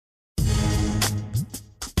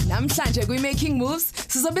Namhlanje kwi-Making Moves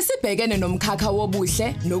sizobe sibhekene nomkhakha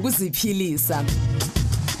wobuhle nokuziphilisa.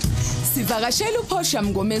 Sivakashela uPortia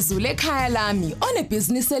Mngomezulu ekhaya lami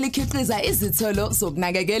onebhizinisi elikhiqiza izithelo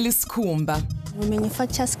zokunakekela isikhumba. We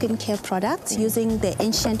manufacture skincare products using the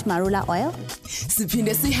ancient marula oil.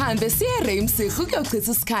 Siphinde sihambe siye Ruimsig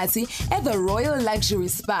ukuyochitha isikhathi at the Royal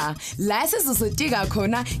Luxuries Spa. La sizosotika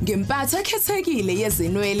khona ngempatho ekhethekile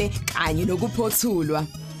yezinwele kanye nokuphothulwa.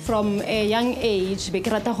 From a young age,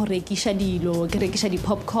 bekrata ho rekisha dilo, ke rekisha di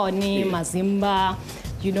popcorn, mazimba,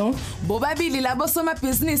 you know. Bobabili labo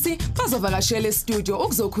somabhizinisi bazovakashela e-studio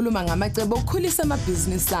ukuzokhuluma ngamacebo okukhulisa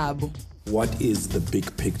amabhizinisi abo. What is the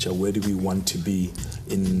big picture? Where do we want to be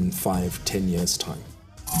in 5-10 years' time?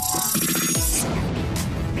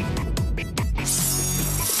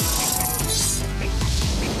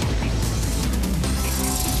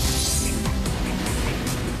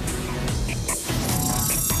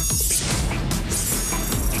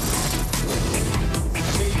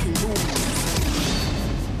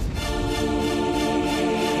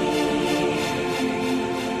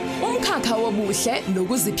 Wobuhle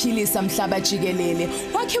nokuziphilisa mhlaba jikelele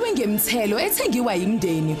wakhiwe ngemthelo ethengiwa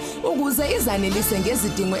yimndeni ukuze izanelise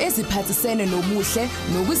ngezidingo eziphathisene nobuhle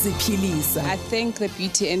nokuziphilisa. I think the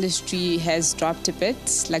beauty industry has dropped a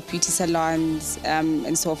bit, like beauty salons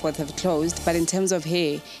and so forth have closed, but in terms of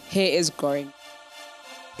hair is growing.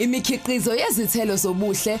 Imikhiqizo yezithelo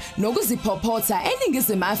zobuhle nokuziphophotha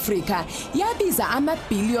eningizimu Afrika yabiza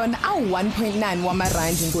amabhillion awu-1.9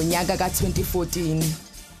 wamarandi ngonyaka ka-2014.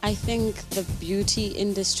 I think the beauty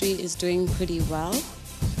industry is doing pretty well.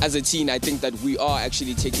 As a teen, I think that we are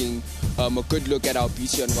actually taking a good look at our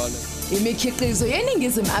beauty and wellness. Imikhiqizo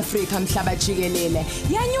yeningizimu Afrika mhlaba jikelele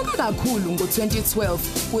yanyuka kakhulu ngo-2012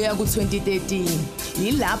 kuya ku-2013.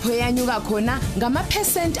 Yilapho yanyuka khona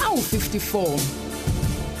ngamaphesenti awu-54.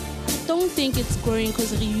 I don't think it's growing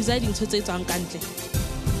because we use it in country.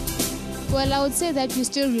 Well, I would say that we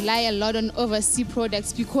still rely a lot on overseas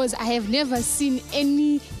products because I have never seen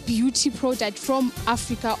any beauty product from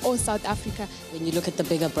Africa or South Africa. When you look at the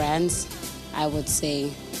bigger brands, I would say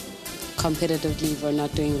competitively we're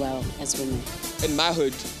not doing well as women. In my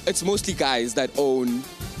hood, it's mostly guys that own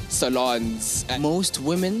salons. Most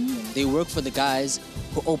women, they work for the guys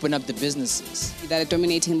who open up the businesses. That are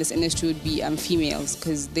dominating this industry would be females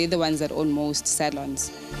because they're the ones that own most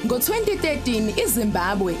salons. Ngo-2013,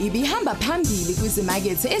 iZimbabwe ibihamba phambili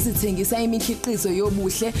kwizimakethe ezithengisa imikhiqizo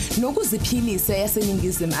yobuhle nokuziphilisa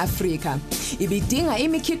yaseningizimu Afrika. Ibidinga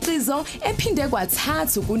imikhiqizo ephinde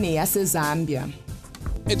kwathathu kuneyaseZambia.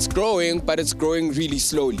 It's growing, but it's growing really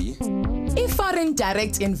slowly. I-Foreign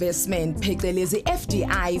Direct Investment phecelezi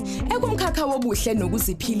FDI ekumkhakha wobuhle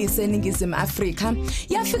nokuziphilisa eningizimu Afrika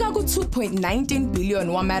yafika ku-2.19 billion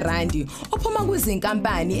wamarandi ophuma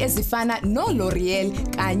kwizinkampani ezifana no-L'Oreal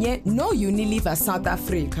kanye no-Unilever South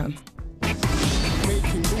Africa.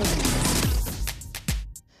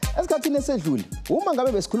 Esikhathini esedlule, uma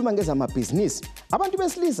ngabe besikhuluma ngezamabhizinisi, abantu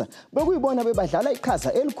besilisa bekuyibona bebadlala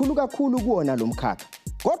iqhaza elikhulu kakhulu kuwona lo mkhakha.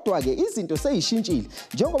 Kodwa-ke izinto seyishintshile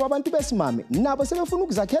njengoba abantu besimame nabo sebefuna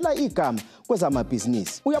ukuzakhela igama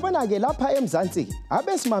kwezamabhizinisi. Uyabona-ke lapha eMzansi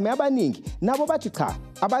abesimame abaningi nabo bathi cha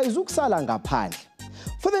abayizukusala ngaphandle.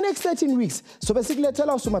 For the next 13 weeks sobe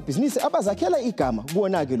sikulethela usomabhizinisi abazakhela igama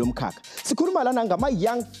kuwona-ke lo mkhakha. Sikhuluma lana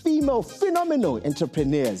ngama-young female phenomenal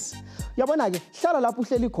entrepreneurs. Uyabona-ke hlala lapho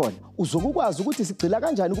uhleli khona uzokukwazi ukuthi sigcila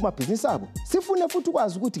kanjani kumabhizinisi abo. Sifune futhi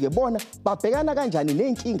ukwazi ukuthi-ke bona babhekana kanjani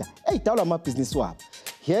nenkinga ey'dalwa amabhizinisi wabo.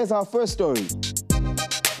 Here's our first story.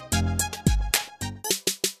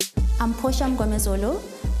 I'm Portia Mngomezulu,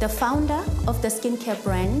 the founder of the skincare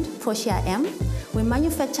brand Portia M. We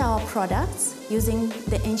manufacture our products using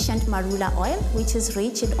the ancient marula oil, which is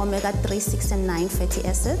rich in omega-3, 6, and 9 fatty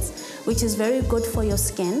acids, which is very good for your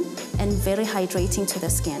skin and very hydrating to the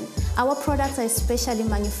skin. Our products are especially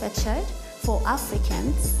manufactured for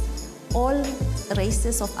Africans, all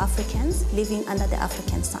races of Africans living under the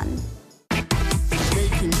African sun.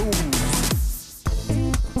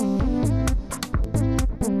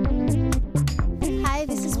 Hi,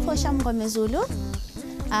 this is Portia Mngomezulu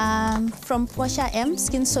from Portia M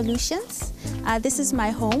Skin Solutions. This is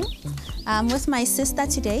my home. I'm with my sister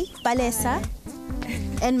today, Balesa,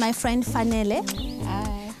 and my friend Fanele.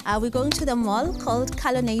 We're going to the mall called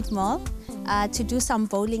Colonnade Mall to do some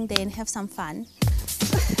bowling there and have some fun.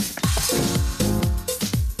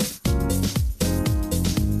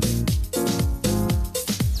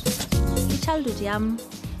 Childhood yam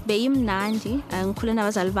beyimnandi ngikhule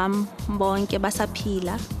nabazali bami bonke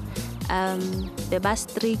basaphila beba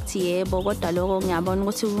strict yebo kodwa lokho ngiyabona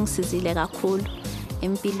ukuthi kungisizile kakhulu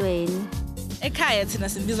empilweni. Ekhaya thina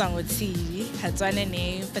simbiza ngoTV, Hatswane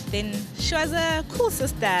name, but then she was a cool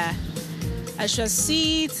sister. She was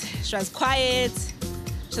sweet, she was quiet,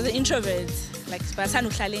 she was an introvert. Like,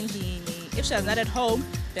 if she was not at home,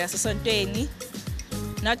 there's a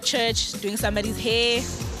not church, doing somebody's hair.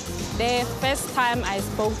 The first time I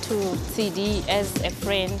spoke to Sadi as a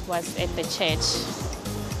friend was at the church.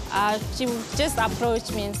 She just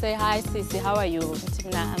approached me and said, "Hi, Sisi, how are you?"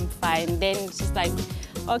 I'm fine. Then she's like,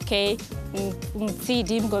 "Okay,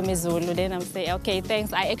 Siya Mngomezulu." Then I'm saying, "Okay,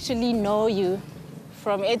 thanks. I actually know you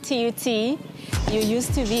from ATUT. You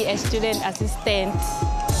used to be a student assistant."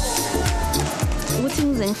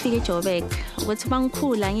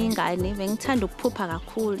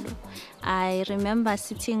 I remember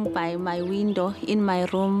sitting by my window in my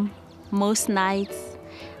room most nights.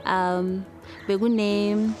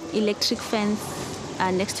 Begune electric fence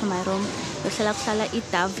next to my room.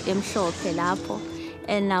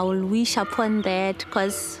 And I will wish upon that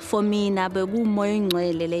because for me, in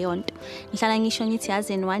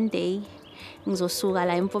one day, ngizosuka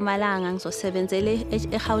la eMpumalanga ngizosebenzele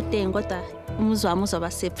eGauteng kodwa umuzi wami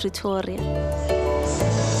uzoba sePretoria.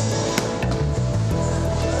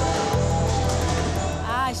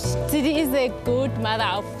 Sadi is a good mother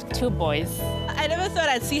of 2 boys. I never thought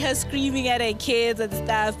I'd see her screaming at her kids and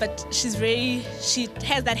stuff, but she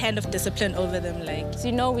has that hand of discipline over them. Like,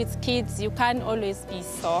 you know, with kids, you can't always be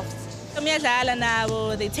soft.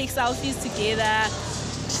 They take selfies together.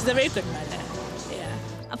 She's a very good mother.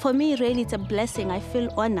 For me, really, it's a blessing. I feel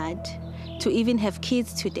honored to even have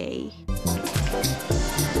kids today.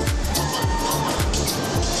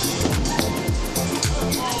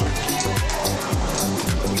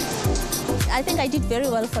 I think I did very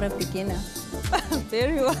well for a beginner.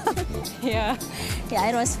 Very well. Yeah. Yeah,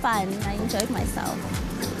 it was fun. I enjoyed myself.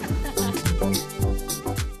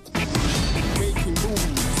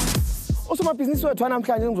 Usomabhizinisi wethu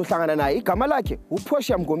namhlanje ngizohlangana naye igama lakhe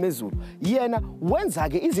uPortia Mngomezulu. Yena wenza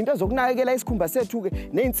ke izinto zokunakekela isikhumba sethu ke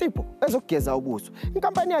neinsipho ezokugeza ubuso.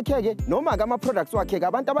 Inkampani yakhe ke noma ke ama products wakhe ke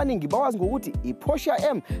abantu abaningi bawazi ngokuthi iPortia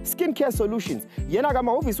M Skincare Solutions. Yena ke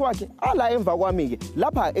amahhovisi wakhe ala emva kwami ke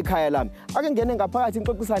lapha ekhaya lami. Ake ngene ngaphakathi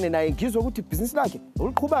ngixoxisane naye ngizwe ukuthi ibhizinisi lakhe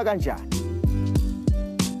uliqhubeka kanjani.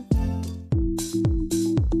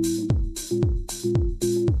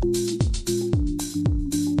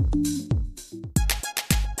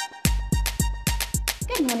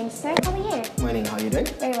 Sir, how are you? Morning, how are you doing?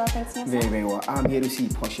 Very well, thanks. Very, very well. I'm here to see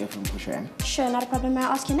Portia from Portia M. Sure, not a problem. May I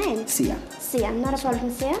ask your name? Siya. Siya, not a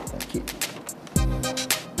problem, Siya. Thank you.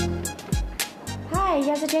 Hi,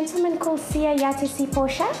 there's a gentleman called Siya here to see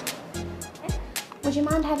Portia. Would you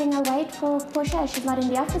mind having a wait for Portia? She's not in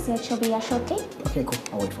the office yet. She'll be here shortly. Okay, cool.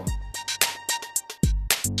 I'll wait for her.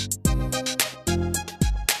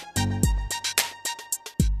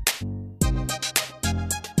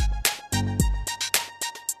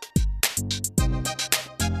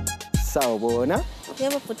 Sawubona.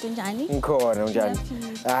 Yebo futhi njani? Ngikhona njani?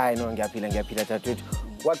 Hayi no ngiyaphila dadewethu.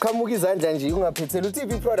 Waqhamuka izandla nje ungaphethela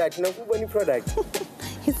uTV product nokubona iproduct.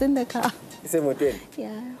 It's in the car. Isemotweni?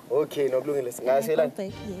 Yeah. Okay, nokulungile singashelana.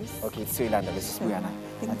 Yes. Okay, siyilanda bese sibuya la.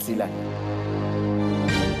 Asilanda.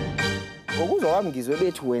 Ngokuzwa kwami ngizwe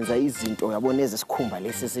bethu wenza izinto yabona ezesikhumba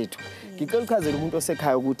lesi sethu. Ngicela uchazele umuntu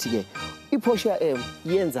osekhaya ukuthi ke iPortia M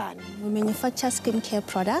yenzani? We manufacture skincare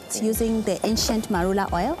products using the ancient marula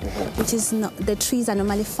oil, which is the trees are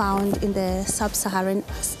normally found in the sub-Saharan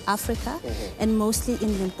Africa and mostly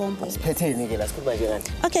in Limpopo. Siphetheni ke la sikhuluma nje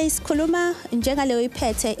ngani? Okay, sikhuluma njengaleyo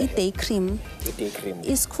iphethe i-day cream. I-day cream.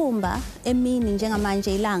 Isikhumba emini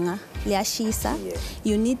njengamanje ilanga liyashisa.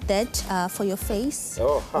 You need that for your face.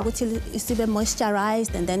 Ukuthi isibe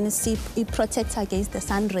moisturized and then it protects against the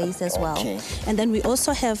sun rays as well. And then we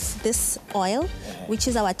also have this oil, which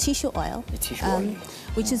is our tissue oil,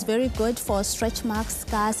 which is very good for stretch marks,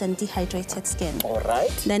 scars, and dehydrated skin. All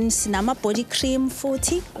right. Then sinama body cream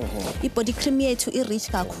futhi. I-body cream yethu i-rich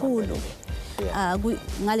kakhulu.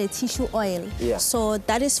 Ngale tissue oil. So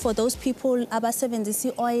that is for those people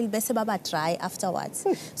abasebenzisa oil bese baba dry afterwards.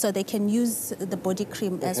 So they can use the body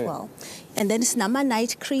cream as well. And then sinama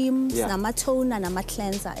night cream, sinama toner, nama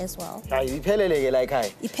cleanser as well. Hayi iphelele ke la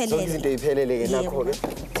ekhaya. Iphelele. Izinto iphelele ke nakho ke.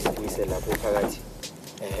 Uyise lapho phakathi.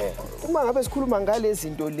 Uma ngabe sikhuluma ngalezi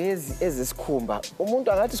zinto lezi ezesikhumba,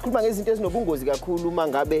 umuntu angathi sikhuluma ngezinto ezinobungozi kakhulu uma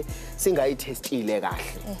ngabe singayithestile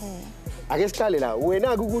kahle. Ake siqale la,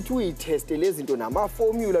 wena ke ukuthi uyitheste lezi zinto nama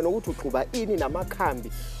formula nokuthi uxuba ini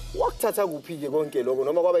namakhambi. Wakuthatha kuphi ke konke lokho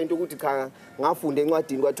noma kwaba into ukuthi cha ngafunde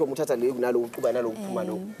encwadini kwathiwa uthatha leyo nalo uxuba nalo uphuma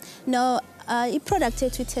lokho? No, I-product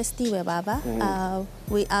yethu testiwe baba.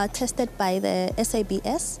 We are tested by the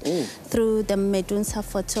SABC through the Medunsa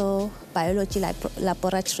Photobiology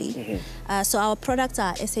Laboratory. So our products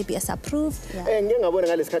are SABC approved. Ngeke ngabona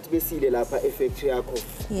ngalesikhathi besile lapha effect yakho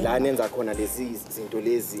la nenza khona lezi zinto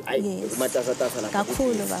lezi ayi kumatasa lapha.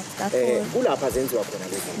 Kakhulu baba, kakhulu. Kulapha zenziwa khona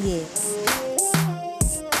lezi. Yes.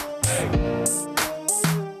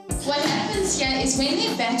 What happens here is when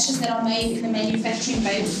there are batches that are made in the manufacturing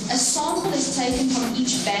bay, a sample is taken from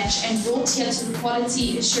each batch and brought here to the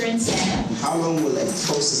quality assurance lab. How long will a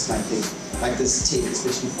process like this take,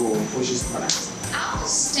 especially for Portia's products? Our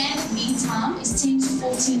standard lead time is 10 to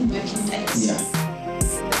 14 working days. Yeah.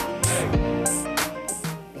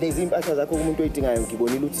 Lezi impahla zakho umuntu oyidingayo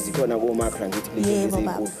ngibonile ukuthi zikhona ko-macra ngithi lezi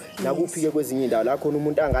ezinkulu nakuphi-ke kwezinye indawo la khona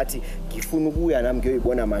umuntu angathi ngifuna ukuya nami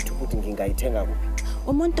ngiyoyibona mathi ukuthi ngingayithenga kuphi.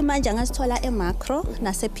 Umuntu manje angazithola eMacro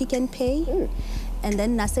nase Pick and Pay and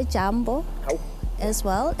then nase Jumbo as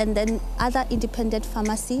well, and then other independent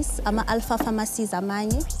pharmacies, ama Alpha pharmacies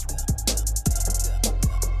amanye.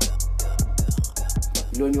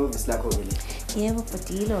 Lona office lakho vele? Yebo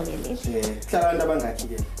bhodilo ke leli. Hlala abantu abangakhi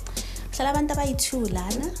ke? Hlala abantu abayi2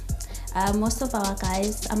 lana. Most of our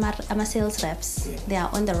guys ama sales reps, they are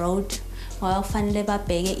on the road. Fanele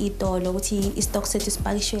babheke itolo ukuthi istock sethu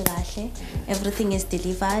sipakishwe kahle, everything is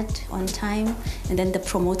delivered on time, and then the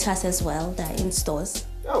promoters as well, they are in stores.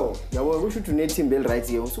 Oh, yabo kusho ukuthi une team bel right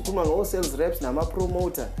here. Usukhuluma ngo sales reps nama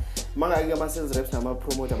promoter. Mangaki ama sales reps nama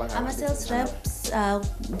promoter bangaka? Ama sales reps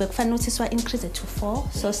bekufanele ukuthi siwa increase to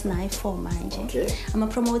 4, so sinayi 4 manje. Okay. Ama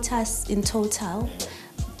promoters in total,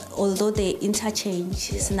 although they interchange,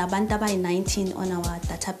 sinabantu abayi 19 on our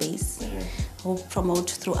database. Who promote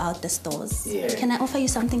throughout the stores. Yeah. Can I offer you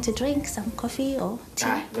something to drink, some coffee or tea?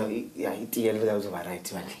 No, yeah, tea was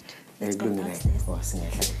right. Let's go downstairs.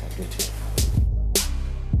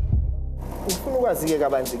 Ufuna ukwazi-ke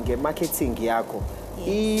kabanzi nge-marketing yakho.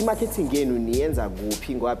 I-marketing yenu niyenza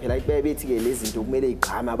kuphi ngoba phela bethi-ke lezi zinto kumele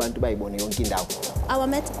igqame abantu bayibone yonke indawo. Our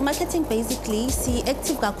marketing basically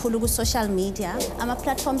si-active kakhulu ku-social media. Ama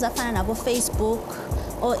platforms afana nabo Facebook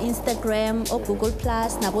or Instagram or Google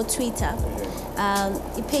Plus nabo Twitter.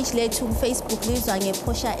 I-page lethu Facebook libizwa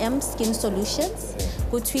nge-Portia M Skin Solutions.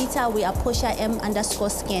 Ku-Twitter we are Portia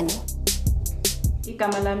M_skin.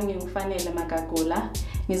 Igama lami ngingufanele Makagula.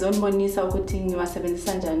 Ngizonibonisa ukuthi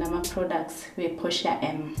ngiwasebenzisa njani ama products we-Portia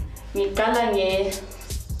M. Ngiqala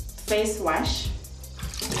nge-face wash.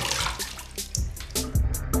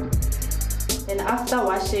 Then after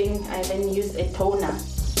washing, I then use a toner.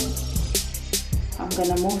 I'm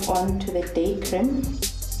gonna move on to the day cream.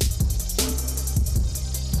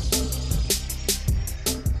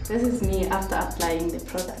 This is me after applying the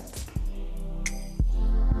product.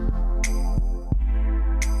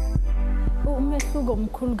 Umehluko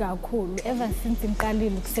omkhulu kakhulu ever since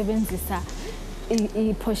ngiqalile ukusebenzisa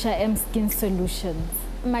i-Portia M Skin Solutions.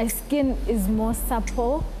 My skin is more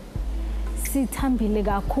supple, sithambile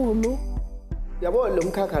kakhulu. Yabo lo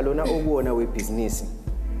mkhakha lona okuwona webhizinisi.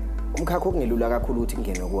 Umkhakha okungelula kakhulu ukuthi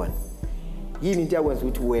ngene kuwona. Yini into yakwenza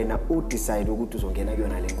ukuthi wena udecide ukuthi uzongena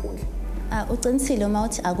kuyona le nkundla? Uqinisile uma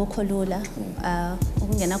uthi akukho lula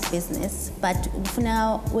ukungena ku-business, but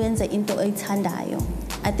ufuna wenze into oyithandayo.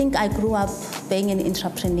 I think I grew up being an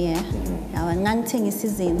entrepreneur. Ngangithengisa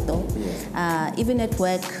izinto. Even at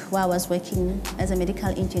work, where I was working as a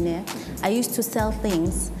medical engineer, I used to sell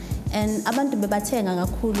things. And abantu bebathenga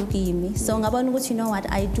kakhulu kimi. So ngabona ukuthi, you know what,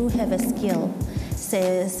 I do have a skill,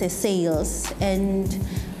 say sales, and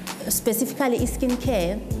specifically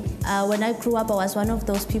skincare. When I grew up, I was one of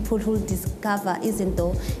those people who discover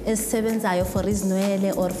izinto ezisebenzayo for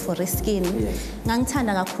izinwele or for skin.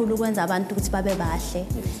 Ngangithanda kakhulu ukwenza abantu ukuthi babe bahle.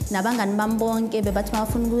 Nabangani bami bonke bebathi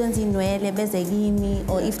bafuna ukwenza inwele beze kimi,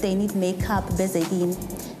 or if they need makeup beze kimi.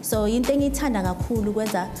 So into engiyithanda kakhulu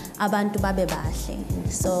ukwenza abantu babe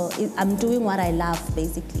bahle. So I'm doing what I love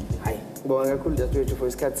basically. Ngibonga kakhulu dadewethu for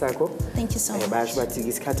isikhathi sakho. Thank you so much. Basho bathi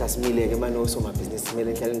isikhathi asimile-ke manje osomabhizinisi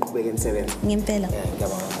kumele ngihlale ngiqhubeke nisebenze. Ngempela.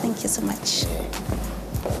 Ngiyabonga. Thank you so much.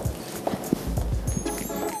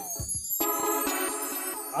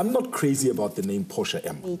 I'm not crazy about the name Portia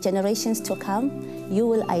M. The generations to come, you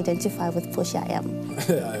will identify with Portia M.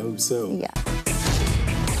 I hope so. Yeah.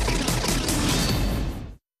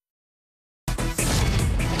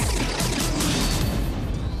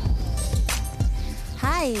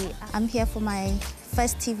 Hi, I'm here for my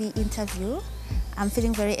first TV interview. I'm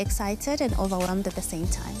feeling very excited and overwhelmed at the same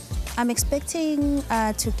time. I'm expecting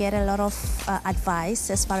to get a lot of advice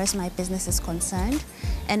as far as my business is concerned,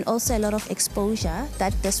 and also a lot of exposure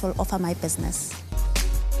that this will offer my business.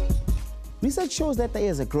 Research shows that there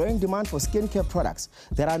is a growing demand for skincare products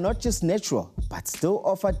that are not just natural, but still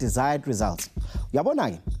offer desired results.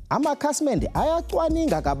 Uyabona-ke, amakhasimende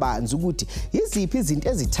ayacwaninga kabanzi ukuthi yiziphi izinto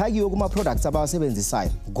ezithakiwe kuma-products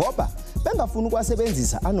abawasebenzisayo ngoba bengafuni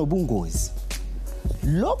ukuwasebenzisa anobungozi.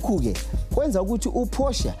 Lokhu-ke kwenza ukuthi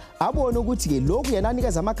uPortia abone ukuthi-ke lokhu yena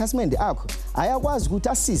anikeza amakhasimende akho ayakwazi ukuthi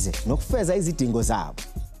asize nokufeza izidingo zabo.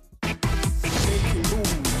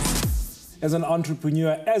 As an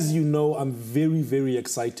entrepreneur, as you know, I'm very, very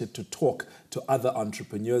excited to talk to other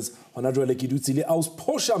entrepreneurs. Honorable Kidutsile, I was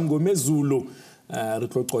Portia Mngomezulu. The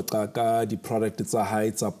product it's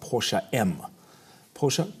a Portia M.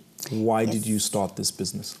 Portia, why did you start this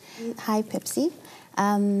business? Hi, Pepsi.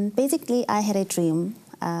 Basically, I had a dream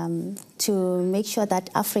to make sure that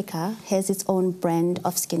Africa has its own brand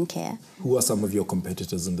of skincare. Who are some of your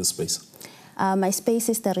competitors in this space? My space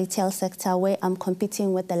is the retail sector where I'm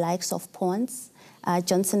competing with the likes of Pond's,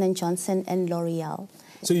 Johnson & Johnson and L'Oreal.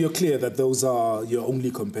 So you're clear that those are your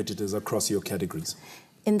only competitors across your categories?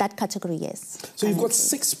 In that category, yes. So you've got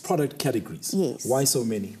 6 product categories? Yes. Why so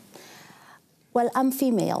many? Well, I'm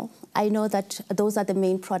female. I know that those are the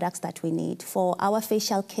main products that we need. For our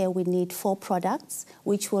facial care, we need 4 products,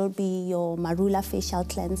 which will be your Marula facial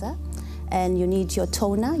cleanser. And you need your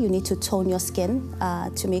toner. You need to tone your skin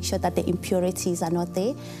to make sure that the impurities are not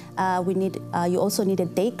there. You also need a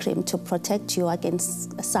day cream to protect you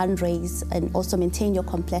against sun rays and also maintain your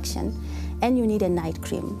complexion. And you need a night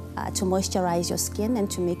cream to moisturize your skin and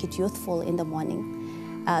to make it youthful in the morning.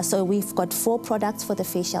 So we've got 4 products for the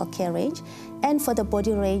facial care range. And for the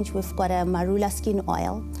body range, we've got a Marula skin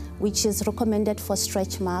oil, which is recommended for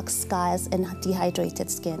stretch marks, scars, and dehydrated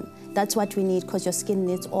skin. That's what we need because your skin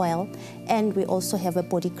needs oil. And we also have a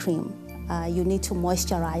body cream. You need to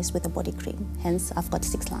moisturize with a body cream. Hence, I've got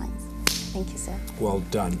 6 lines. Thank you, sir. Well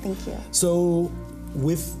done. Thank you. So,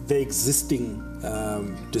 with the existing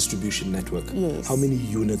distribution network, yes, how many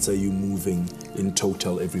units are you moving in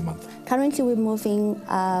total every month? Currently, we're moving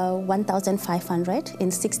 1,500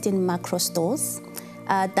 in 16 macro stores.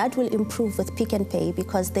 That will improve with Pick and Pay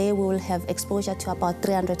because they will have exposure to about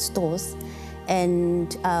 300 stores.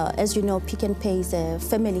 And as you know, Pick and Pay is a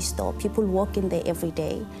family store. People walk in there every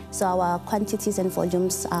day. So our quantities and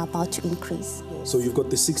volumes are about to increase. So you've got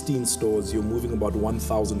the 16 stores, you're moving about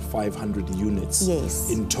 1,500 units, yes,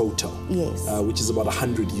 in total, yes, which is about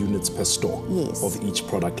 100 units per store, yes, of each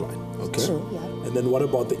product line. Okay. True, yeah. And then what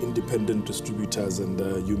about the independent distributors? And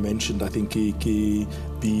you mentioned, I think, BB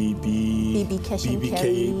Cash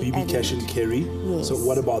and Carry. Yes. So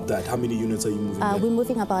what about that? How many units are you moving? We're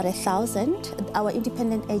moving about 1,000. Our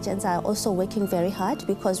independent agents are also working very hard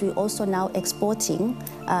because we're also now exporting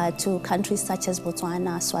to countries such as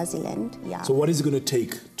Botswana, Swaziland. Yeah. So what is it going to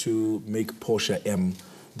take to make Portia M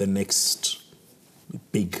the next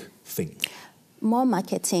big thing? More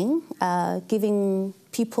marketing, giving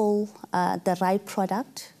people the right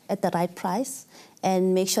product at the right price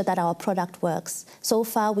and make sure that our product works. So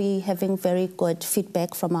far, we're having very good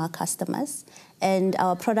feedback from our customers. And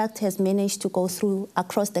our product has managed to go through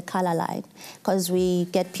across the color line because we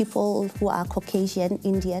get people who are Caucasian,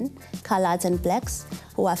 Indian, coloreds and blacks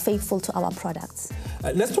who are faithful to our products.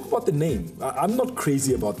 Let's talk about the name. I'm not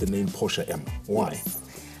crazy about the name Portia M. Why? Yes.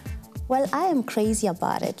 Well, I am crazy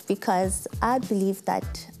about it because I believe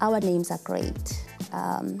that our names are great.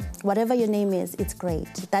 Whatever your name is, it's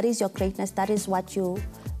great. That is your greatness. That is what your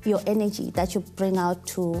energy that you bring out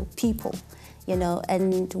to people. You know,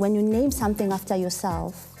 and when you name something after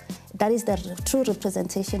yourself, that is the true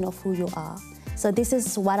representation of who you are. So this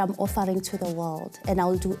is what I'm offering to the world, and I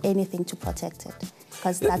will do anything to protect it,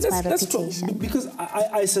 because that's my reputation. Talk, because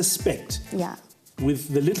I suspect, yeah,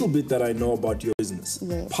 with the little bit that I know about your business,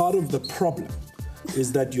 yes, part of the problem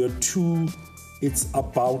is that you're too, it's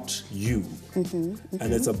about you,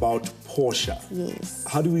 and it's about Portia. Yes.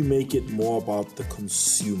 How do we make it more about the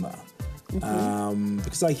consumer?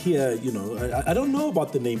 Because I hear, you know, I don't know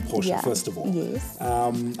about the name Portia, yeah, first of all. Yes.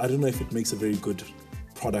 I don't know if it makes a very good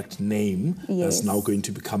product name. Yes. That's now going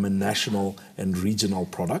to become a national and regional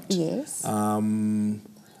product. Yes.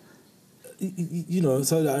 You know,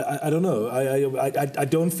 so I don't know. I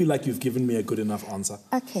don't feel like you've given me a good enough answer.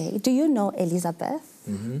 Okay. Do you know Elizabeth?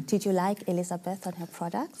 Did you like Elizabeth on her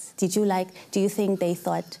products? Do you think they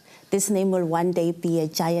thought this name will one day be a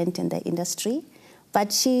giant in the industry?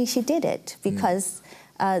 But she did it because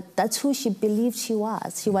that's who she believed she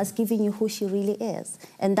was. She was giving you who she really is.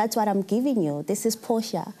 And that's what I'm giving you. This is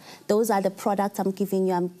Portia. Those are the products I'm giving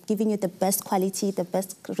you. I'm giving you the best quality, the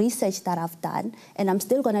best research that I've done, and I'm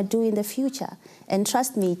still going to do in the future. And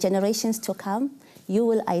trust me, generations to come, you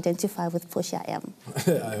will identify with Portia M.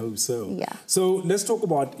 I hope so. Yeah. So let's talk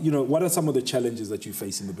about, what are some of the challenges that you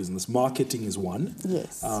face in the business? Marketing is one.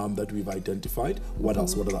 Yes. That we've identified. What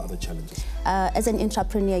else? What are the other challenges? As an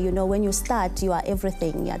entrepreneur, when you start, you are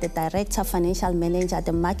everything. You are the director, financial manager,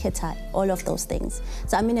 the marketer, all of those things.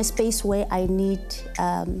 So I'm in a space where I need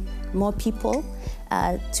more people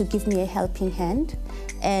to give me a helping hand.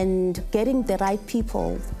 And getting the right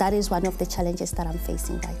people, that is one of the challenges that I'm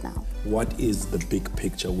facing right now. What is the big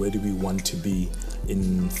picture? Where do we want to be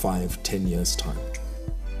in 5-10 years' time?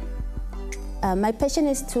 My passion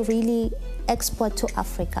is to really export to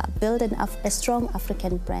Africa, build a strong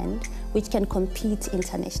African brand which can compete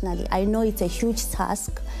internationally. I know it's a huge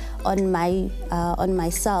task on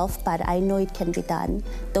myself, but I know it can be done.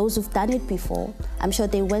 Those who've done it before, I'm sure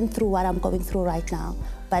they went through what I'm going through right now.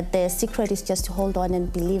 But the secret is just to hold on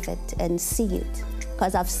and believe it and see it.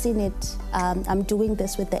 Because I've seen it, I'm doing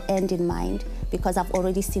this with the end in mind because I've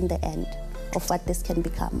already seen the end of what this can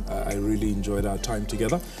become. I really enjoyed our time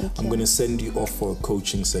together. I'm going to send you off for a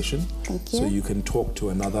coaching session. Thank you. So you can talk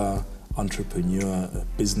to another entrepreneur, a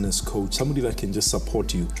business coach, somebody that can just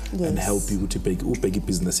support you and help you to make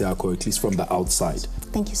business, at least from the outside.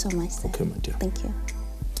 Thank you so much. Okay, my dear. Thank you.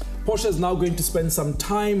 Portia is now going to spend some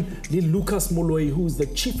time with Lucas Moloi, who is the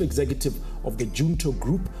chief executive of the Junto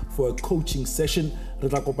Group, for a coaching session.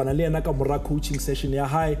 Coaching session.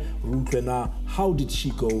 How did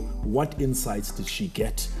she go? What insights did she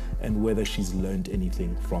get? And whether she's learned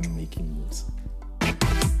anything from making moves.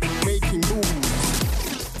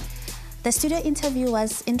 The studio interview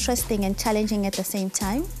was interesting and challenging at the same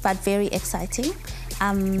time, but very exciting.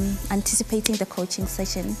 I'm anticipating the coaching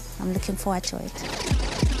session. I'm looking forward to it.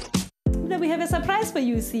 We have a surprise for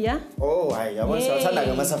you, Siya. Oh, I want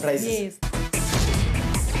to surprise. Yes.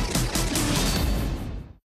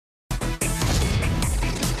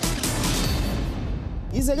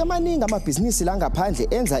 Izeke maningi amabhizinisi la ngaphandle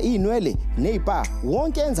enza inwele nezipa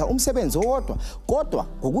wonke enza umsebenzi owodwa kodwa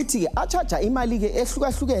ukuthi ke achaja imali ke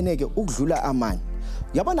ehlukahlukene ke ukudlula amanye.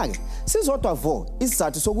 Yabona ke sizodwa vo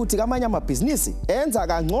isizathu sokuthi kamanye amabhizinisi enza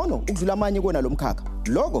kangcono ukudlula amanye kona lomkhakha.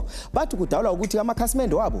 Lokho bathi kudawula ukuthi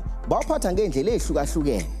amakhasimende wabo bawaphatha ngendlela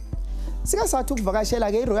ehlukahlukene. Sika sathu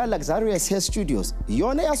ukuvakashela ke Royal Luxuries Hair Studios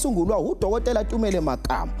yona yasungulwa uDokotela Tumelo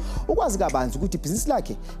Makamu ukwazi kabanzi ukuthi ibhizinisi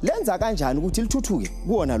lakhe lenza kanjani ukuthi lithuthuke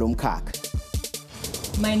kuona lomkhakha.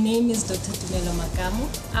 My name is Dr. Tumelo Makamu.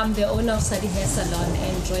 I'm the owner of Sadi Hair Salon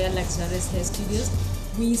and Royal Luxuries Hair Studios.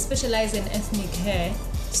 We specialize in ethnic hair.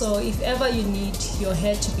 So if ever you need your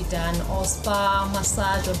hair to be done or spa,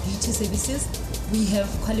 massage or beauty services, we have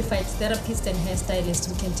qualified therapists and hairstylists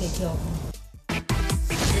who can take care of you.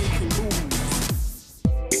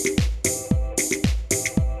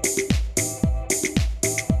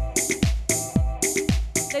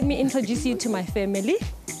 Let me introduce you to my family.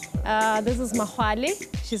 This is Mahwale.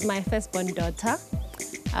 She's my firstborn daughter.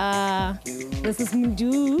 This is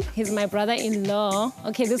Mdu. He's my brother-in-law.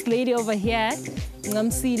 Okay, this lady over here,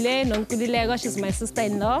 Ngamsile Nonkulilego. She's my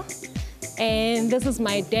sister-in-law. And this is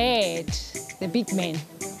my dad, the big man.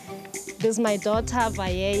 This is my daughter,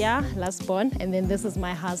 Vayeya, last born. And then this is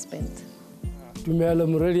my husband. Tumelo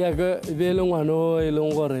Mrediaga, Velongano,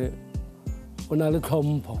 Elongore, Onale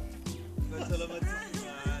Compo.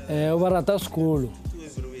 Over at school.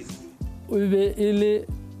 We were ill.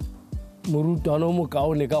 Murutano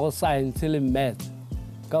Mukau, Nicao Science, Math,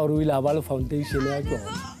 Kauruila Foundation.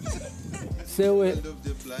 So,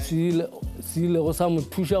 see, some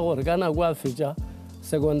Pusha or Ganagua feature,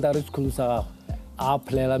 secondary schools are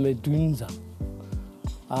Plera Medunza,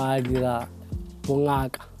 Agira,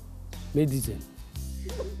 Bongaka, medicine.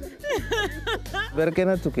 We're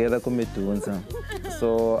together committunza.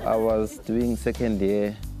 So I was doing second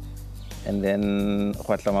year and then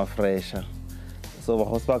Huatlama fresher. So the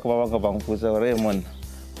hospital was going to push Raymond.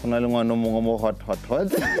 Hot.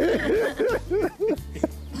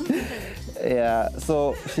 Yeah,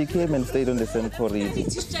 so she came and stayed on the same corridor.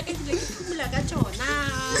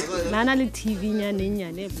 Nana li TV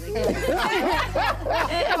nyane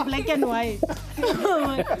black and white.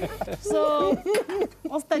 So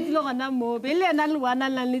o statile gona mo bele ana le wana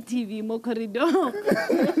la le TV mo corridor.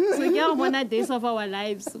 So ya bona days of our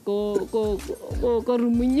lives go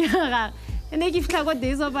rumunyara. And if you got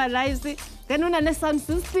days of our lives, then on a sound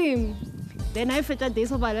system. Then I fetch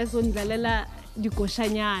days of our lives on Galela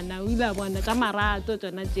Dukoshanyana, Willa Wana Camarato,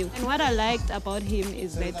 Jonatim. And what I liked about him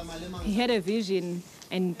is that he had a vision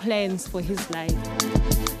and plans for his life.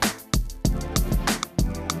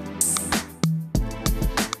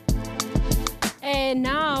 And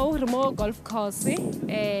now, Remo Golf Course,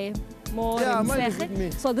 more Yeah, mine is Ruimsig. with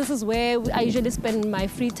me. So this is where I usually spend my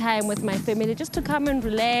free time with my family, just to come and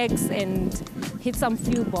relax and hit some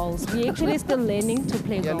few balls. We're actually still learning to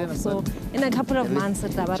play golf. So in a couple of months,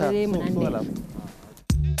 it's about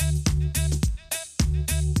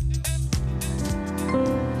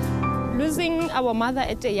losing our mother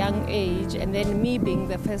at a young age and then me being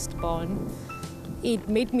the firstborn, it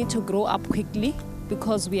made me to grow up quickly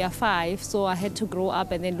because we are 5, so I had to grow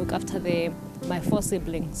up and then look after my 4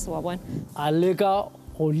 siblings. So I want. Aleka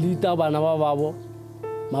olita bana ba babo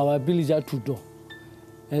mabapi le ja thuto.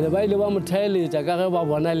 Ene ba ile ba motheletsa ka ge ba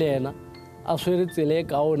bona le ena a swere tsele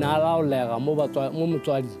ka o na la o lega mo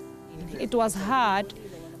motswadi. It was hard,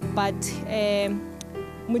 but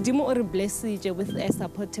Modimo o re blessed with a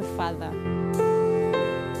supportive father.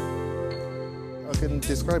 I can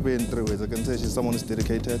describe her in 3 ways. I can say she's someone who's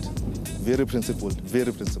dedicated, very principled,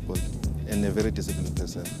 and a very disciplined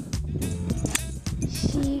person.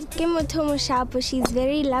 She's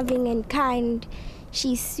very loving and kind.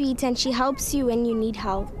 She's sweet and she helps you when you need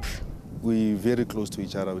help. We're very close to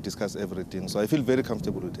each other. We discuss everything. So I feel very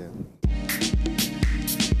comfortable with her.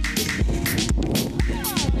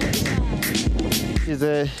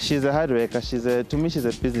 She's a hard worker. To me, she's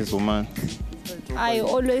a businesswoman. I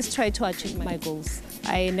always try to achieve my goals.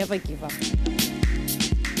 I never give up.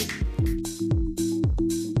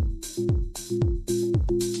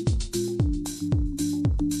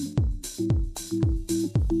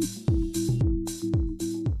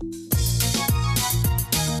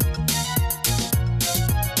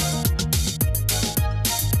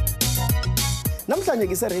 Namhlanje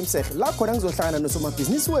ke Ruimsig la khona ngizohlangana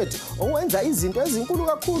nosomabhizinisi wethu owenza izinto ezinkulu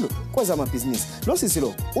kakhulu kwezamabhizinisi. Lo sisi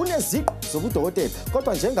lo uneziqu zobudokotela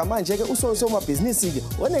kodwa njengamanje ke usomabhizinisi ke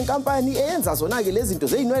onenkampani eyenza zona ke lezi zinto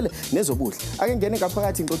zeinwele nezobuhle. Ake ngene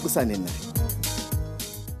ngaphakathi ngixoxisane naye.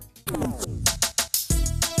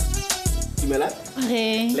 Tumelo?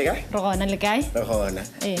 Lega? Rogona lekai? Rogona.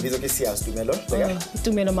 Bizo ke Siya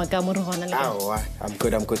Tumelo Makamu Rogona lekai. Oh,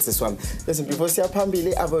 I'm good siswami. Listen, before Siya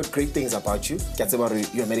phambili, I've heard great things about you.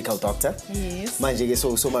 You're a medical doctor. Yes. Manje ke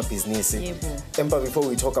so my business. Empa, before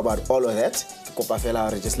we talk about all of that,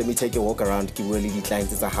 just let me take a walk around. Give really the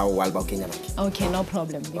clients how well about Kenya. Okay, no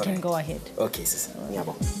problem. You can go ahead. Okay, sis.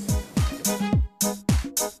 Nyabo.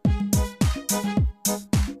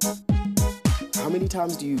 How many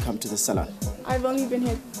times do you come to the salon? I've only been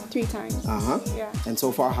here 3 times. Yeah. And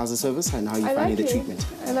so far, how's the service and how are you finding the treatment?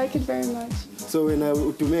 I like it very much. So when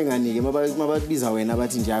udume ngani ke mababiza wena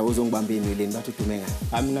bathi nje uzongibamba enweleni bathi udume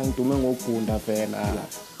ngani? Mina ngidume ngokufunda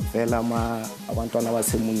vela abantwana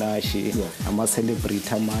abasemunashi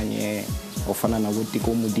ama-celebrity amanye ofana nabo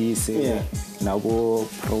Tiko Mudise nabo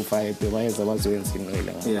Profile bayeza bazoyenza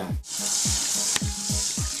inwele. Yeah.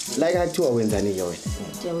 Like kuthiwa wenzani ke wena?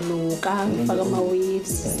 Siyoluka ngifaka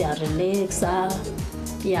ama-waves, siyarelaxa,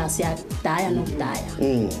 siyadaya nokudaya.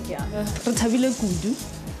 Re thabile kudu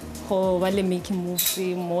go ba le make moves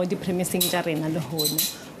mo di-premising tša rena le gone.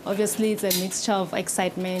 Obviously, it's a mixture of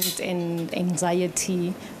excitement and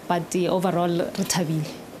anxiety, but the overall re thabile.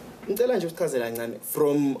 Ngicela nje usichazela kancane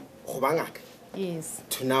from gobangaka. Yes.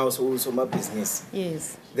 To now so my business.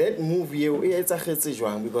 Yes. That move you etsagetse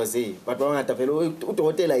jwang because but bangata phela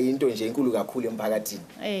udokotela into nje enkulu kakhulu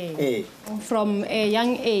emphakathini. From a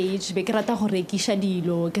young age be ke rata go rekisha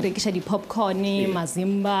dilo, ke rekisha di popcorn,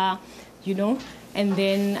 mazimba, you know. And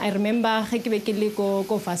then I remember ge ke be ke le ko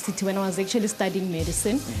varsity when I was actually studying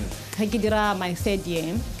medicine. Ge ke dira my 3rd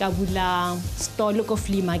year ka bula stall ko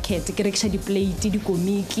flea market, ke rekisha di plate, di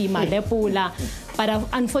komiki, malepola. But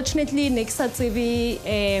unfortunately next tsebe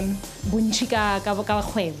bontshi ka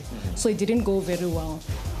kgwebo. So it didn't go very well.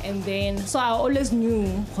 And then so I always knew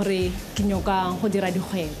gore ke nyoka go dira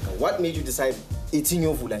dikgwebo. What made you decide it's in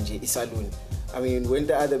your vula nje isalon? I mean, when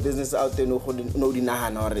the other business out there no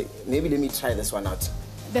dinahana or maybe let me try this one out.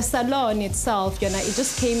 The salon itself, it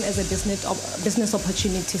just came as a business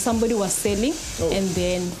opportunity. Somebody was selling and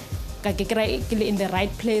then in the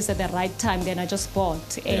right place at the right time, then I just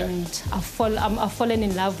bought and I've fallen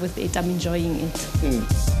in love with it. I'm enjoying it.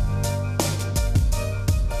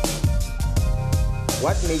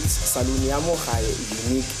 What makes salon ya mo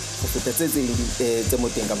unique?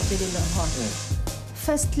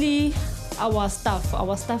 Firstly, our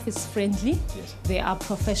staff is friendly. Yes. They are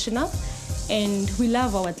professional. And we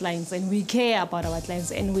love our clients and we care about our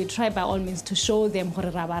clients and we try by all means to show them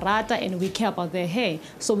and we care about their hair.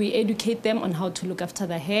 So we educate them on how to look after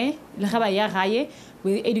the hair.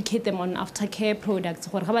 We educate them on aftercare products.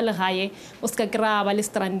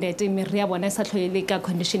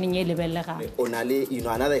 Onale,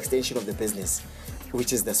 another extension of the business.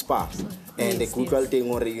 which is the spa. And the good thing,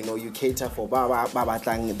 or you cater for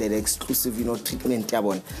that exclusive, treatment.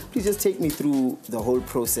 Please just take me through the whole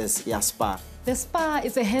process, spa. The spa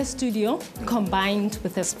is a hair studio combined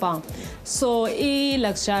with a spa. So it's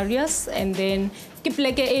luxurious, and then keep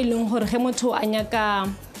like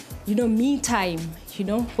me time.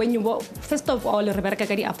 When you first of all,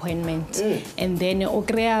 the appointment, and then you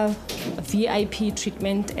VIP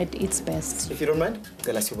treatment at its best. If you don't mind,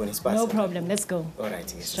 tell us your spa. No problem. Let's go. All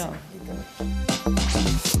right. Yes, sure.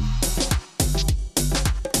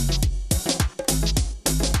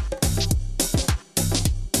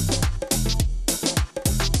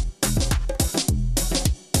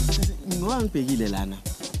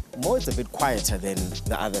 More, it's a bit quieter than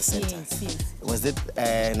the other center. Yes. Was it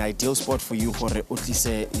an ideal spot for you for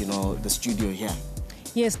the studio here?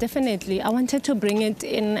 Yes, definitely. I wanted to bring it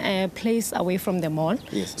in a place away from the mall.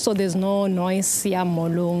 Yes. So there's no noise, Yeah.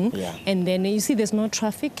 and then you see there's no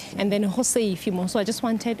traffic, and then so I just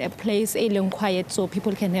wanted a place quiet so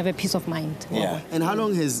people can have a peace of mind. Yeah. And how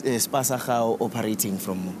long has Spa Sakao operating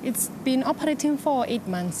from? It's been operating for 8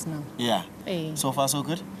 months now. Yeah. So far, so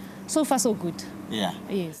good? So far, so good. Yeah.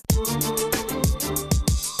 Yes.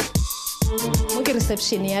 Okay,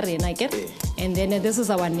 reception here, and then this is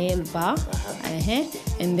our nail bar,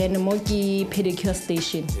 and then moki pedicure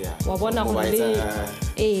station. Yeah.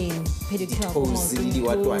 Pedicure.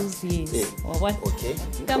 Yes. Okay.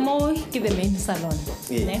 Kamo ke the main salon.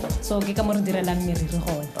 So ke kamo re direla meriri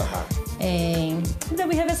hole. Then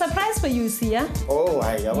we have a surprise for you, Siya. Oh,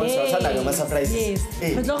 I want to surprise. Yes.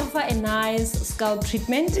 We're looking for a nice scalp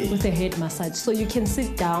treatment with a head massage. So you can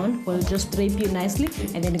sit down, we'll just drape you nicely,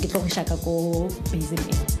 and then you get to go basin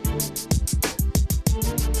in.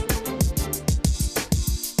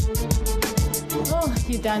 Oh,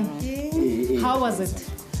 you're done. How was it?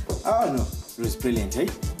 Oh, no. It was brilliant, eh?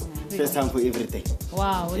 First time for everything.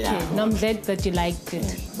 Wow, okay. Yeah. Now I'm glad that you liked it.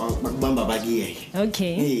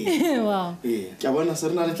 Okay. Wow.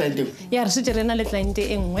 Yeah, re sucherena le client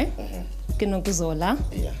e nngwe ke no kuzola.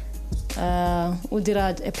 Yeah. U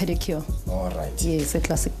dira a pedicure. All right. Yes, a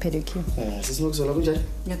classic pedicure. Sisinokuzola kunjani?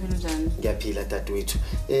 Ngiyaphila njani? Ngiyaphila dadewethu.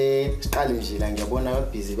 Siqale nje la ngiyabona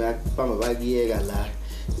busy bamba bakiyeka la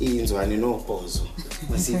inzwane nobhozo.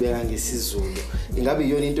 Masibeka ngesizulu. Ingabe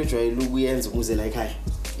iyona into ojwayele ukuyenza ukuze la ekhaya?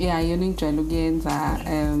 Yeah, I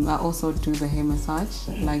also do the hair massage,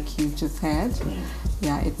 like you just heard.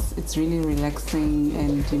 Yeah, it's really relaxing,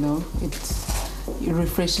 and it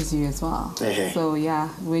refreshes you as well. So yeah,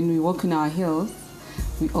 when we walk in our heels,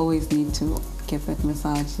 we always need to get that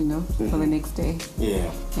massage, for the next day. Yeah.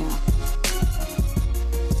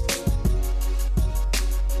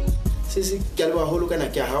 Sisi,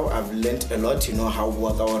 how I've learned a lot, how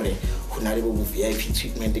work VIP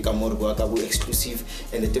treatment, exclusive,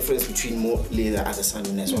 and the difference between more later as a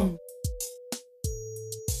salon as well.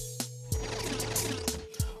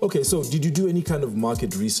 Okay, so did you do any kind of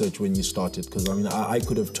market research when you started? Because I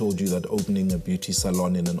could have told you that opening a beauty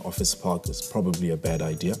salon in an office park is probably a bad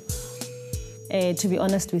idea. To be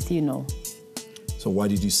honest with you, no. So why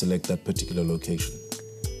did you select that particular location?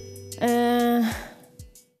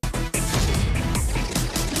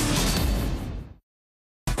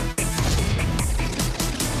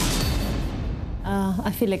 I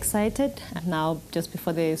feel excited now. Just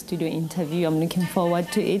before the studio interview, I'm looking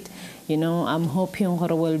forward to it. I'm hoping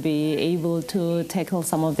we'll be able to tackle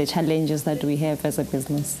some of the challenges that we have as a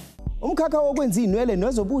business. Umkhakha wokwenza inwele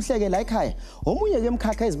nozobuhle la ekhaya omunye ke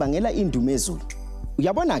umkhakha ezibangela indumo ezulu.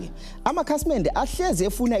 Uyabona ke amakhasimende ahleze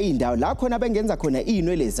efuna indawo la khona bengenza khona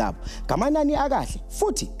inwele zabo ngamanani akahle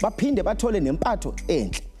futhi baphinde bathole nempatho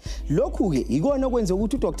enhle. Lokhu ke ikona okwenza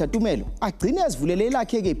ukuthi uDr Tumelo agcine ezivulele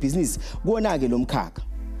lakhe ke business kuona ke lomkhakha.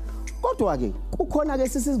 Kodwa ke kukhona ke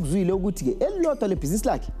sisizwile ukuthi ke elilodwa le business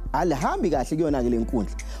lakhe alihambi kahle kuyona ke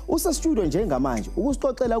lenkundla. Use studio njengamanje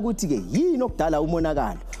ukusixoxela ukuthi ke yini okudala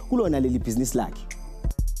umonakalo kulona leli business lakhe.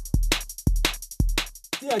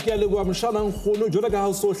 Dr.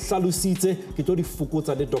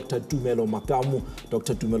 Tumelo Makamu.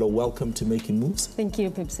 Dr. Tumelo, welcome to Making Moves. Thank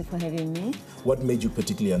you, Pepsi, for having me. What made you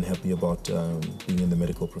particularly unhappy about being in the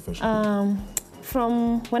medical profession?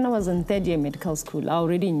 From when I was in third year medical school, I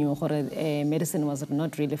already knew medicine was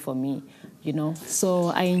not really for me,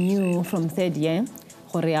 So I knew from third year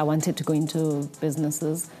I wanted to go into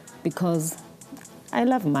businesses because I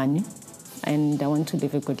love money. And I want to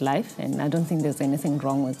live a good life, and I don't think there's anything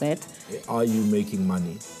wrong with that. Are you making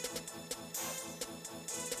money?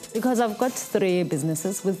 Because I've got 3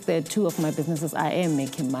 businesses. With the 2 of my businesses, I am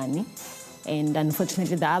making money. And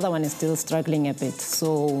unfortunately, the other one is still struggling a bit,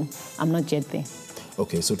 so I'm not yet there.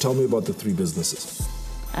 Okay, so tell me about the 3 businesses.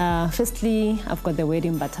 Firstly, I've got the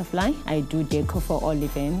wedding butterfly. I do decor for all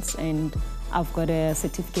events, and I've got a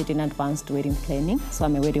certificate in advanced wedding planning, so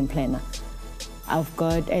I'm a wedding planner. I've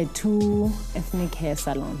got 2 ethnic hair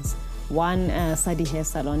salons. One Sadi hair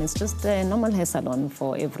salon is just a normal hair salon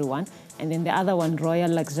for everyone, and then the other one,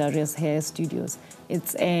 Royal Luxuries Hair Studios.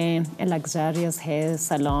 It's a luxurious hair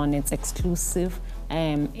salon. It's exclusive,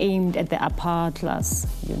 aimed at the upper class,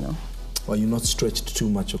 you know. Are you not stretched too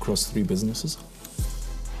much across 3 businesses?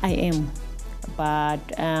 I am, but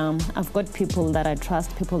I've got people that I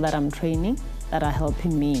trust, people that I'm training, that are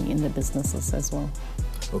helping me in the businesses as well.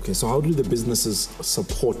 Okay, so how do the businesses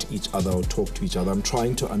support each other or talk to each other? I'm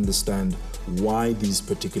trying to understand why these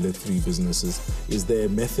particular 3 businesses. Is there a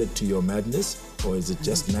method to your madness, or is it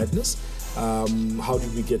just madness? How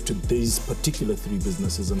did we get to these particular 3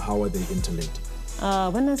 businesses, and how are they interlinked?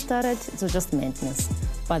 When I started, it was just madness.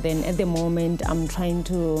 But then at the moment, I'm trying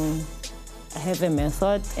to have a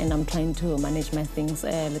method, and I'm trying to manage my things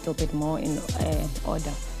a little bit more in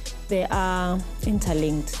order. They are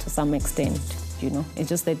interlinked to some extent, you know. It's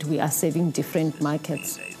just that we are serving different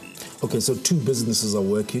markets. Okay, so 2 businesses are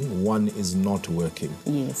working, 1 is not working.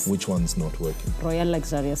 Yes. Which one's not working? Royal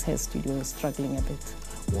Luxurious Hair Studio is struggling a bit.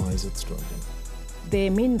 Why is it struggling? The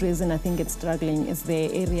main reason I think it's struggling is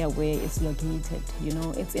the area where it's located. You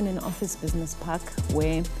know, it's in an office business park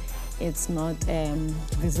where it's not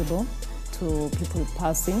visible to people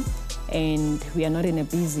passing, and we are not in a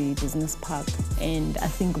busy business park. And I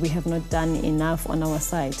think we have not done enough on our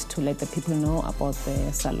side to let the people know about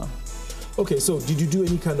the salon. Okay, so did you do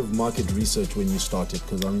any kind of market research when you started?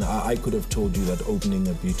 Because I could have told you that opening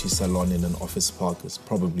a beauty salon in an office park is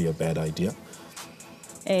probably a bad idea.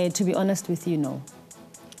 To be honest with you, no.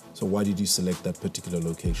 So why did you select that particular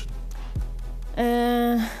location?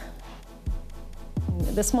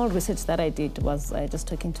 The small research that I did was just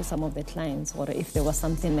talking to some of the clients, or if there was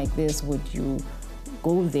something like this, would you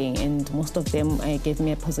go there? And most of them gave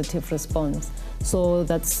me a positive response. So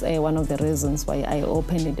that's one of the reasons why I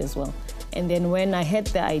opened it as well. And then when I had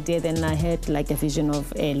the idea, then I had like a vision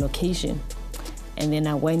of a location. And then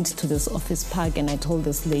I went to this office park and I told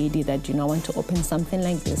this lady that, you know, I want to open something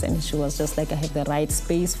like this. And she was just like, I have the right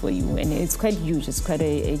space for you. And it's quite huge. It's quite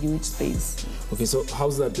a huge space. Okay, so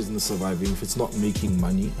how's that business surviving? If it's not making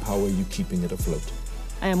money, how are you keeping it afloat?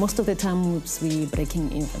 Most of the time, we're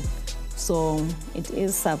breaking even. So it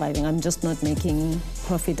is surviving. I'm just not making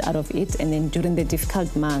profit out of it. And then during the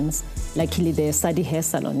difficult months, luckily the Sadi hair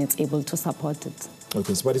salon is able to support it.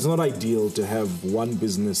 Okay, so, but it's not ideal to have one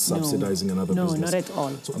business subsidizing another business. No, not at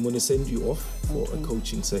all. So I'm going to send you off for a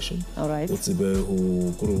coaching session. All right. The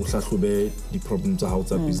problems of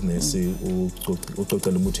the business,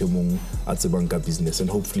 business, and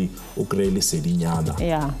hopefully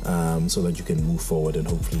so that you can move forward and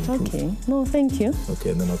hopefully improve. Okay. No, thank you.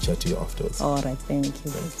 Okay, and then I'll chat to you afterwards. All right, thank you.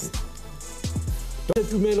 Thank you. Dr.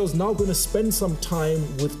 Tumelo is now going to spend some time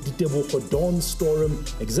with Ditebogo Dawn Storham,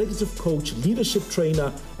 executive coach, leadership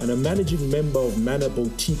trainer, and a managing member of Manor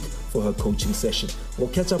Boutique for her coaching session. We'll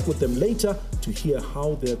catch up with them later to hear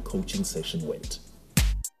how their coaching session went.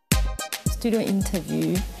 Studio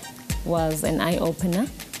interview was an eye-opener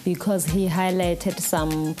because he highlighted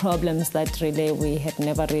some problems that really we had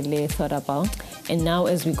never really thought about. And now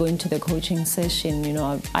as we go into the coaching session, you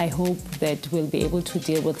know, I hope that we'll be able to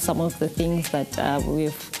deal with some of the things that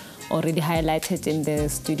we've already highlighted in the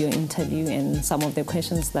studio interview and some of the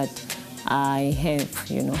questions that I have,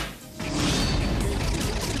 you know.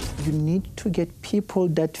 You need to get people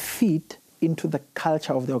that fit into the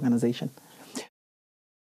culture of the organization.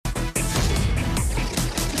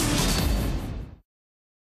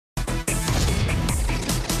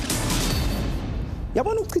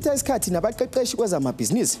 Yabona ukuchitha isikhathi nabaqeqeshi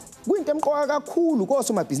kwezamabhizinisi kuyinto emqoka kakhulu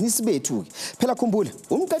kosomabhizinisi bethu ke. Phela khumbula,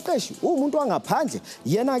 umqeqeshi umuntu wangaphandle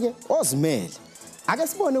yena ke ozimele. Ake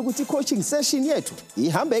sibone ukuthi coaching session yethu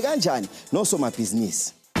ihambe kanjani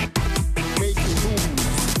nosomabhizinisi.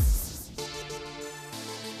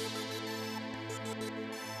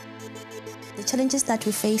 The challenges that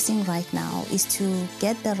we're facing right now is to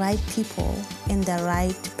get the right people in the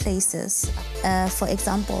right places. For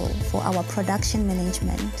example, for our production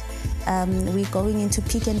management, we're going into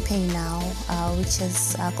Pick and Pay now, which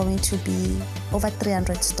is going to be over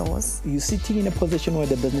 300 stores. You're sitting in a position where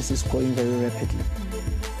the business is growing very rapidly.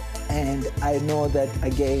 And I know that,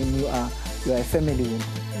 again, you are a family woman.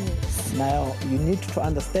 Yes. Now, you need to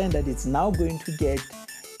understand that it's now going to get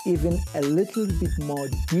even a little bit more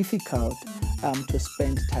difficult to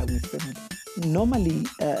spend time with family. normally,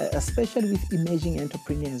 especially with emerging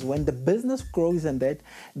entrepreneurs, when the business grows and that,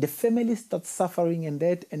 the family starts suffering and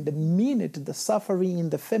that, and the minute the suffering in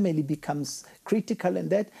the family becomes critical and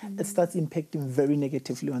that, it starts impacting very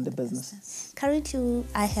negatively on the business. Currently,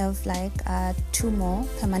 I have like 2 more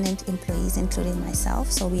permanent employees, including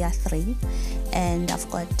myself, so we are 3. And I've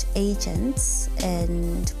got agents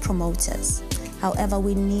and promoters. However,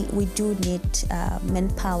 we do need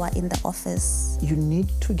manpower in the office. You need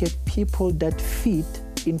to get people that fit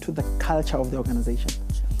into the culture of the organization.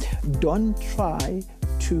 Don't try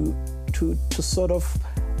to sort of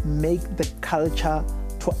make the culture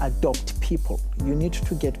to adopt people. You need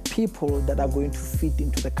to get people that are going to fit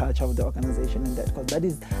into the culture of the organization, and because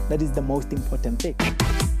that is the most important thing.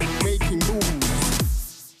 Making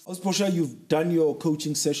moves. Portia, you've done your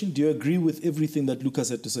coaching session. Do you agree with everything that Lucas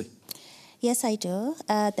had to say? Yes, I do.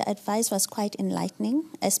 The advice was quite enlightening,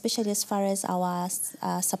 especially as far as our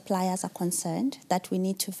suppliers are concerned, that we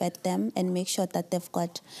need to vet them and make sure that they've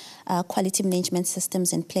got quality management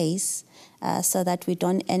systems in place so that we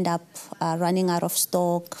don't end up running out of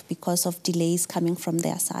stock because of delays coming from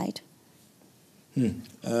their side.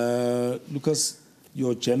 Lucas,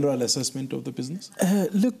 your general assessment of the business?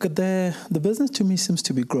 Look, the business to me seems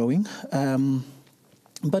to be growing,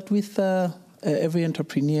 but with every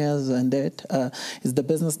entrepreneur and that is the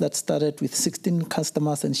business that started with 16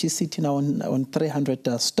 customers, and she's sitting on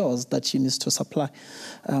 300 stores that she needs to supply.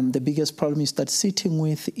 The biggest problem you start sitting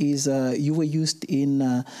with is you were used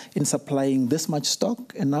in supplying this much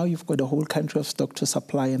stock, and now you've got a whole country of stock to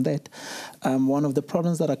supply, and that. One of the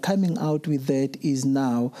problems that are coming out with that is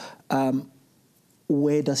now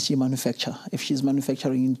where does she manufacture? If she's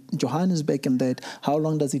manufacturing in Johannesburg and that, how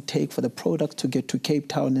long does it take for the product to get to Cape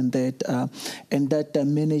Town and that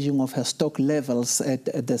managing of her stock levels at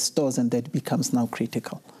the stores and that becomes now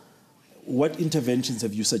critical. What interventions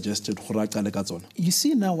have you suggested? You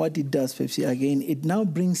see now what it does, Pepsi, again, it now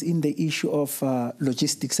brings in the issue of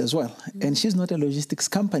logistics as well. And she's not a logistics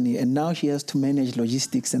company, and now she has to manage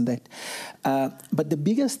logistics and that. But the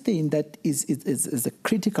biggest thing that is a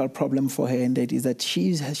critical problem for her and that is that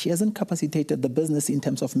she hasn't capacitated the business in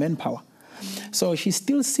terms of manpower. So she's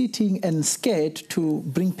still sitting and scared to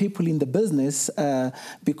bring people in the business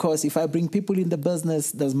because if I bring people in the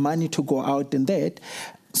business, there's money to go out and that.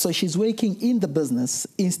 So she's working in the business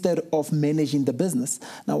instead of managing the business.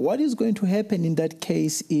 Now, what is going to happen in that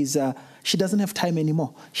case is she doesn't have time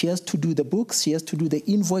anymore. She has to do the books, she has to do the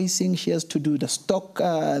invoicing, she has to do the stock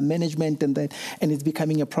management and that, and it's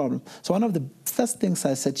becoming a problem. So one of the first things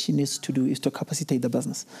I said she needs to do is to capacitate the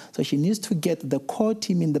business. So she needs to get the core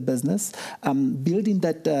team in the business, building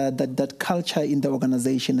that culture in the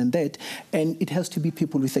organization and that, and it has to be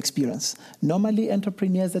people with experience. Normally,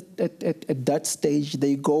 entrepreneurs at that stage,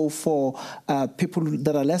 they go for people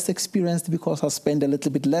that are less experienced because I'll spend a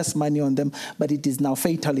little bit less money on them, but it is now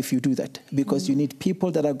fatal if you do that because you need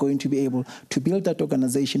people that are going to be able to build that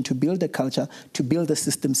organization, to build the culture, to build the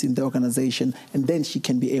systems in the organization, and then she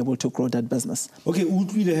can be able to grow that business. Okay,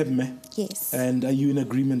 yes. And are you in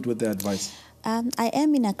agreement with the advice? I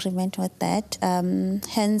am in agreement with that.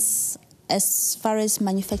 Hence, as far as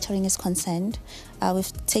manufacturing is concerned,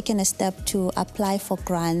 we've taken a step to apply for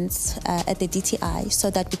grants at the DTI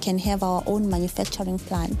so that we can have our own manufacturing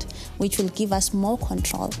plant, which will give us more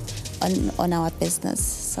control on our business.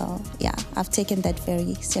 So, yeah, I've taken that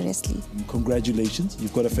very seriously. Congratulations.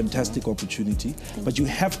 You've got a fantastic opportunity, but you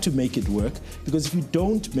have to make it work, because if you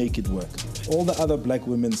don't make it work, all the other black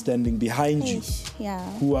women standing behind you,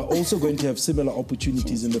 who are also going to have similar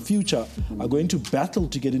opportunities in the future, are going to battle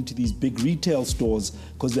to get into these big retail stores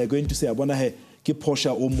because they're going to say, I want to have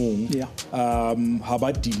Portia M, how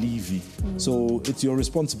about delivery? So it's your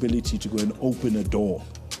responsibility to go and open a door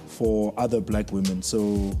for other black women.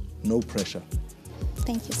 So no pressure.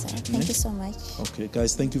 Thank you, sir. Thank you so much. Okay,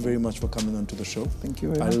 guys, thank you very much for coming on to the show. Thank you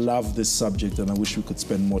very much. I love this subject and I wish we could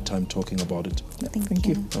spend more time talking about it. Thank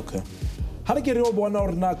you. Okay. Ha re ke re o bona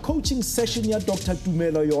hore na coaching session ya Dr.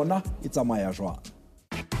 Tumelo yona e tsamaya jwang.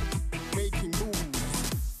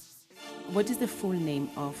 What is the full name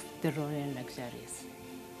of the Royal Luxuries?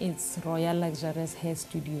 It's Royal Luxuries Hair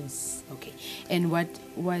Studios. Okay. And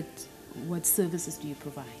what services do you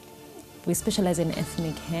provide? We specialize in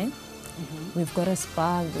ethnic hair. We've got a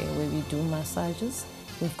spa where we do massages.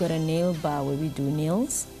 We've got a nail bar where we do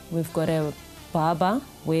nails. We've got a barber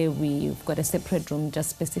where we've got a separate room just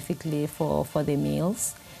specifically for the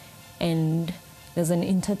males. And there's an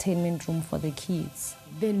entertainment room for the kids.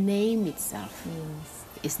 The name itself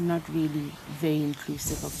is not really very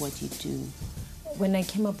inclusive of what you do. When I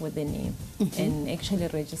came up with the name and actually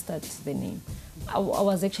registered the name, I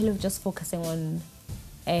was actually just focusing on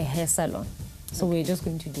a hair salon. So we're just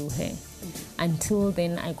going to do hair. Until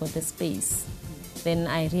then, I got the space. Then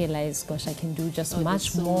I realized, gosh, I can do just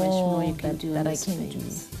much more you can do that I can do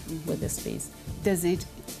with the space. Does it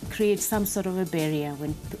create some sort of a barrier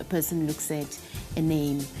when a person looks at a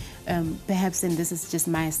name? Perhaps, and this is just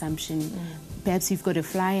my assumption, perhaps you've got a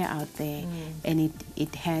flyer out there and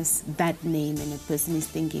it has that name and a person is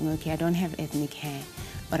thinking, okay, I don't have ethnic hair,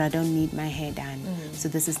 but I don't need my hair done. So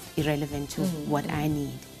this is irrelevant to what I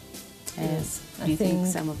need. Yes, do you think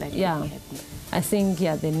some of that could be happening? I think,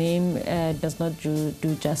 the name does not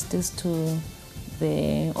do justice to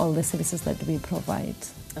all the services that we provide.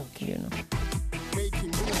 Okay.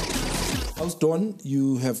 How's Dawn?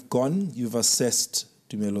 You have gone, you've assessed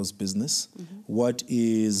Tumelo's business. What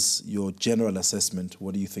is your general assessment?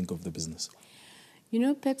 What do you think of the business?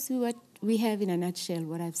 Perhaps what we have in a nutshell,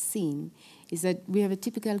 what I've seen, is that we have a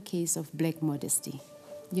typical case of black modesty.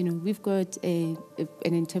 We've got an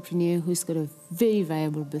entrepreneur who's got a very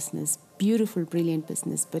viable business, beautiful, brilliant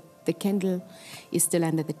business, but the candle is still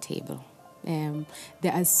under the table.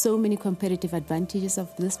 There are so many competitive advantages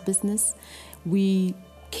of this business. We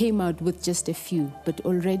came out with just a few, but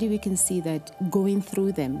already we can see that going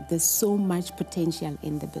through them, there's so much potential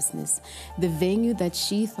in the business. The venue that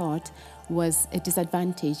she thought was a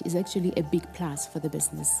disadvantage is actually a big plus for the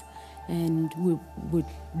business. And we're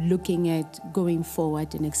looking at going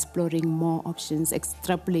forward and exploring more options,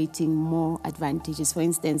 extrapolating more advantages. For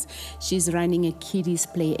instance, she's running a kiddies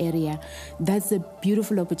play area. That's a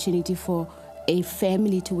beautiful opportunity for a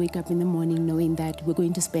family to wake up in the morning knowing that we're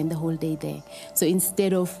going to spend the whole day there. So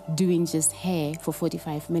instead of doing just hair for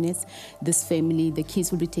 45 minutes, this family, the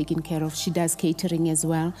kids will be taken care of. She does catering as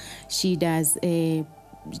well. She does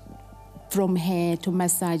from hair to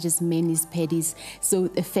massages, manis, pedis, so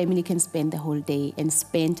the family can spend the whole day and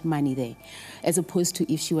spend money there, as opposed to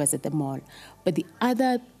if she was at the mall. But the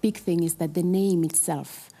other big thing is that the name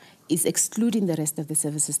itself is excluding the rest of the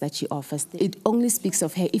services that she offers. It only speaks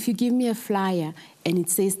of hair. If you give me a flyer and it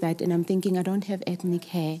says that, and I'm thinking I don't have ethnic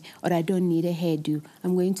hair or I don't need a hairdo,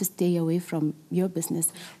 I'm going to stay away from your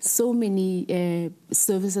business. So many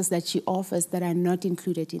services that she offers that are not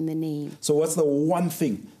included in the name. So what's the one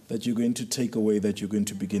thing that you're going to take away that you're going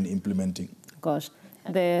to begin implementing? Gosh,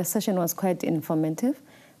 the session was quite informative.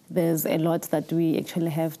 There's a lot that we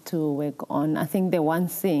actually have to work on. I think the one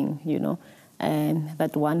thing, and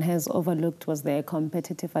that one has overlooked was their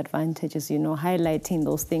competitive advantages, highlighting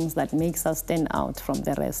those things that makes us stand out from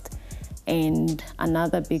the rest. And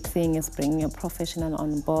another big thing is bringing a professional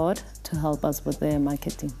on board to help us with the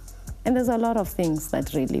marketing. And there's a lot of things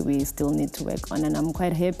that really we still need to work on, and I'm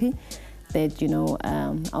quite happy that,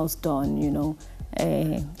 Ausdon,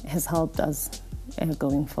 has helped us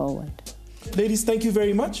going forward. Ladies, thank you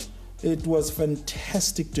very much. It was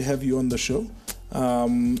fantastic to have you on the show.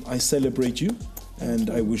 I celebrate you and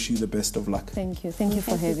I wish you the best of luck. Thank you. Thank you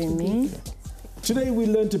for having me. Today we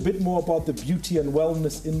learned a bit more about the beauty and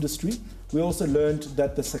wellness industry. We also learned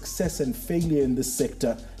that the success and failure in this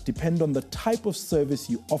sector depend on the type of service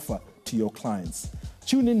you offer to your clients.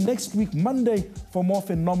 Tune in next week, Monday, for more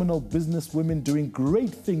phenomenal business women doing great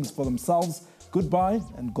things for themselves. Goodbye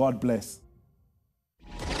and God bless.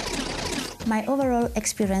 My overall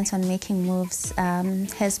experience on making moves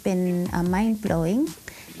has been mind-blowing,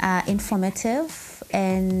 informative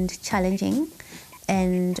and challenging,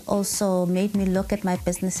 and also made me look at my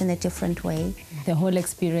business in a different way. The whole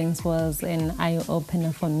experience was an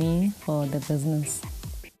eye-opener for me for the business.